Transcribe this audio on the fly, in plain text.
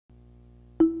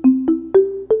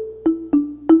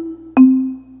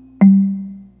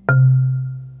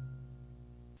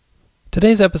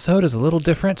Today's episode is a little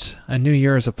different. A new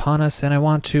year is upon us, and I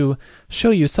want to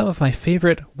show you some of my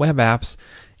favorite web apps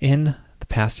in the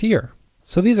past year.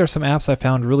 So these are some apps I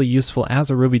found really useful as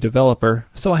a Ruby developer,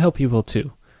 so I hope you will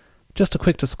too. Just a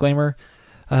quick disclaimer,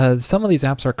 some of these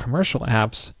apps are commercial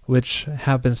apps which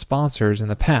have been sponsors in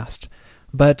the past,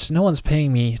 but no one's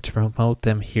paying me to promote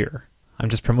them here. I'm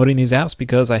just promoting these apps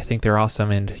because I think they're awesome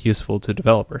and useful to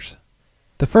developers.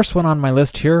 The first one on my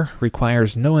list here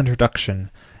requires no introduction,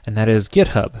 and that is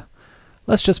GitHub.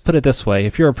 Let's just put it this way,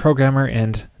 if you're a programmer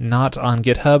and not on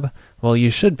GitHub, well, you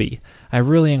should be. I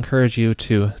really encourage you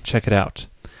to check it out.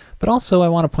 But also I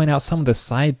want to point out some of the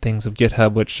side things of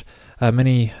GitHub which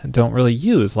many don't really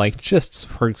use, like gists,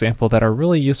 for example, that are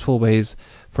really useful ways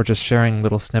for just sharing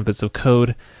little snippets of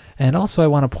code. And also I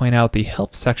want to point out the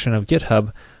help section of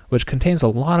GitHub, which contains a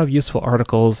lot of useful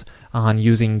articles on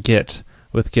using Git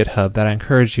with GitHub that I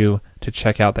encourage you to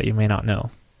check out that you may not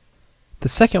know. The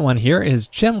second one here is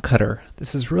Gemcutter.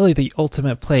 This is really the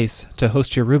ultimate place to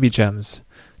host your Ruby gems.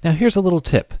 Now here's a little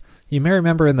tip. You may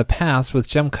remember in the past with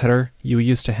Gemcutter, you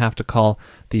used to have to call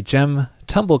the gem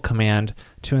tumble command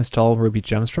to install Ruby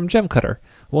gems from Gemcutter.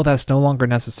 Well, that's no longer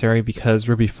necessary because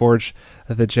RubyForge,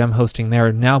 the gem hosting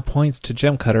there, now points to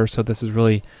Gemcutter, so this is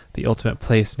really the ultimate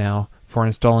place now for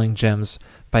installing gems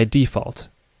by default.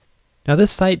 Now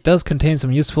this site does contain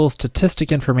some useful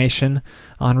statistic information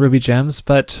on Ruby gems,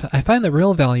 but I find the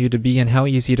real value to be in how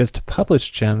easy it is to publish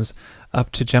gems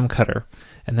up to Gemcutter.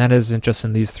 And that is just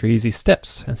in these 3 easy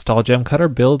steps. Install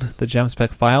Gemcutter, build the gemspec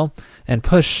file, and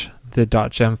push the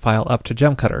 .gem file up to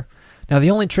Gemcutter. Now the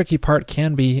only tricky part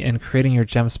can be in creating your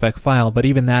gemspec file, but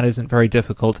even that isn't very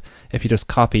difficult if you just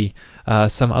copy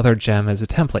some other gem as a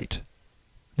template.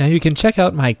 Now you can check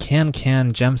out my can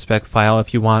gemspec file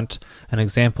if you want an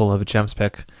example of a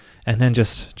gemspec, and then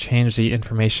just change the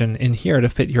information in here to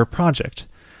fit your project.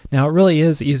 Now it really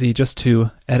is easy just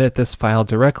to edit this file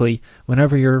directly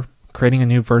whenever you're creating a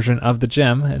new version of the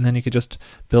gem, and then you could just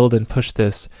build and push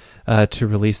this to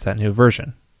release that new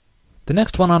version. The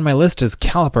next one on my list is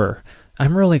Caliper.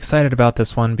 I'm really excited about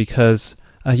this one because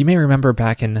you may remember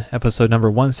back in episode number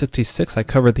 166 I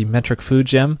covered the metric foo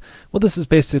gem. Well, this is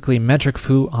basically metric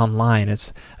foo online.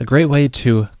 It's a great way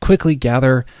to quickly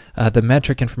gather the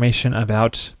metric information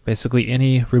about basically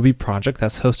any Ruby project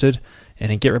that's hosted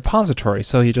in a Git repository.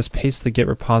 So you just paste the Git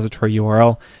repository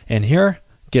URL in here,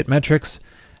 Git metrics,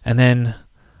 and then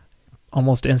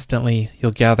almost instantly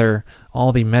you'll gather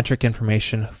all the metric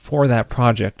information for that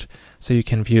project. So you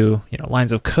can view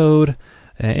lines of code,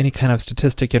 any kind of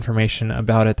statistic information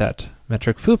about it that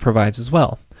metric foo provides as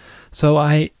well. So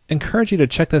I encourage you to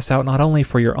check this out not only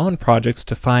for your own projects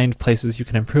to find places you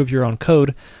can improve your own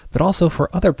code, but also for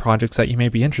other projects that you may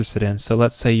be interested in. So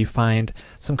let's say you find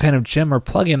some kind of gem or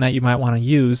plugin that you might want to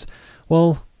use.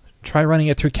 Well, try running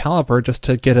it through Caliper just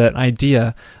to get an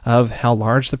idea of how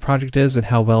large the project is and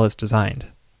how well it's designed.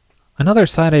 Another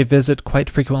site I visit quite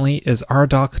frequently is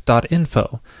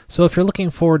rdoc.info. So if you're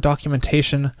looking for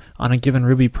documentation on a given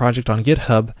Ruby project on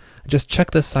GitHub, just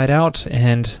check this site out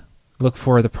and look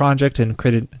for the project and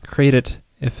create it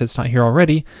if it's not here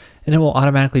already, and it will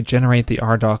automatically generate the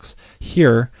RDocs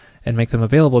here and make them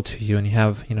available to you, and you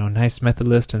have a nice method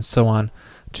list and so on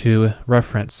to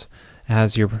reference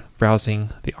as you're browsing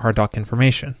the RDoc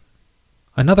information.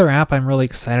 Another app I'm really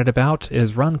excited about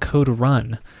is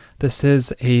RunCodeRun. This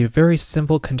is a very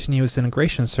simple continuous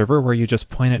integration server where you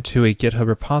just point it to a GitHub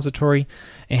repository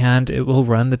and it will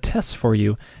run the tests for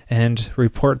you and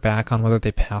report back on whether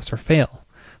they pass or fail.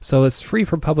 So it's free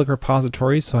for public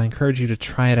repositories, so I encourage you to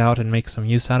try it out and make some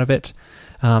use out of it.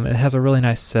 It has a really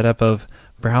nice setup of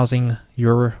browsing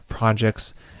your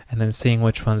projects and then seeing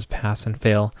which ones pass and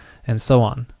fail and so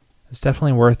on. It's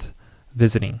definitely worth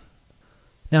visiting.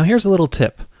 Now here's a little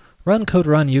tip.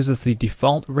 RunCodeRun uses the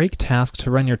default rake task to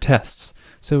run your tests,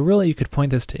 so really you could point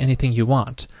this to anything you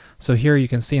want. So here you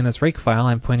can see in this rake file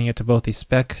I'm pointing it to both the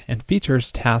spec and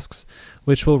features tasks,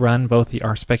 which will run both the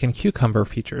RSpec and Cucumber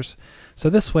features.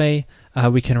 So this way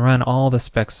we can run all the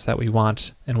specs that we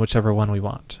want in whichever one we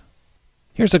want.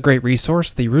 Here's a great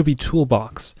resource, the Ruby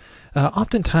Toolbox.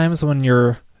 Oftentimes when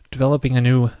you're developing a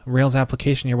new Rails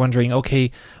application, you're wondering,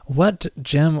 okay, what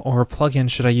gem or plugin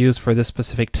should I use for this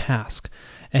specific task?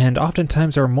 And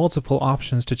oftentimes there are multiple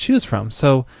options to choose from.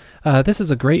 So this is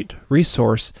a great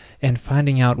resource in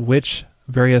finding out which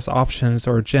various options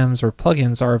or gems or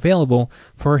plugins are available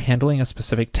for handling a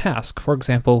specific task. For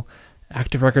example,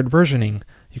 active record versioning.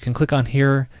 You can click on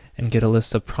here and get a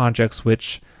list of projects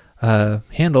which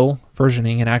handle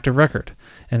versioning in active record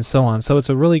and so on. So it's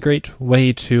a really great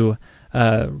way to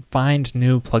find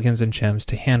new plugins and gems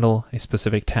to handle a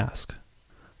specific task.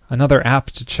 Another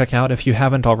app to check out if you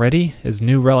haven't already is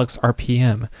New Relic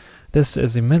RPM. This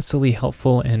is immensely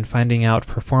helpful in finding out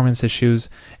performance issues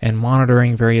and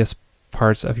monitoring various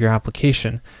parts of your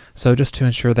application, so just to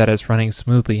ensure that it's running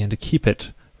smoothly and to keep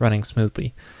it running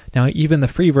smoothly. Now, even the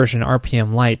free version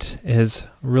RPM Lite is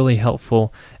really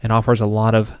helpful and offers a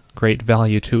lot of great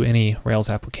value to any Rails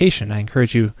application. I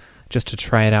encourage you just to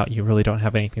try it out. You really don't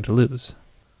have anything to lose.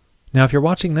 Now, if you're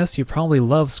watching this, you probably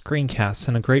love screencasts,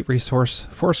 and a great resource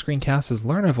for screencasts is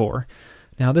Learnivore.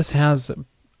 Now, this has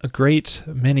a great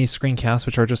many screencasts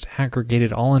which are just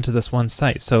aggregated all into this one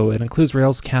site. So it includes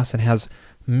Railscasts and has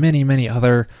many, many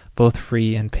other both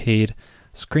free and paid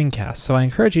screencasts. So I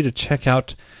encourage you to check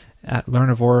out at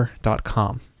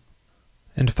learnivore.com.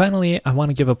 And finally, I want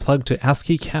to give a plug to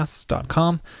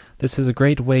ASCIIcasts.com. This is a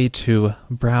great way to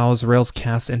browse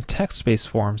Railscasts in text-based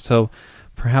form. So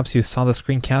perhaps you saw the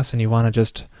screencast and you want to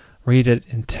just read it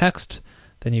in text,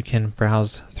 then you can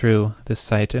browse through this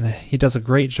site. And he does a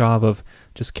great job of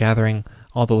just gathering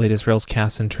all the latest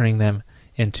Railscasts and turning them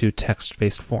into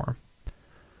text-based form.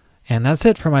 And that's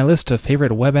it for my list of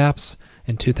favorite web apps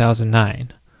in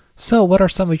 2009. So what are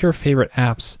some of your favorite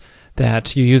apps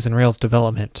that you use in Rails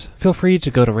development? Feel free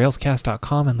to go to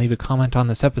railscast.com and leave a comment on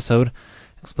this episode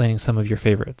explaining some of your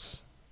favorites.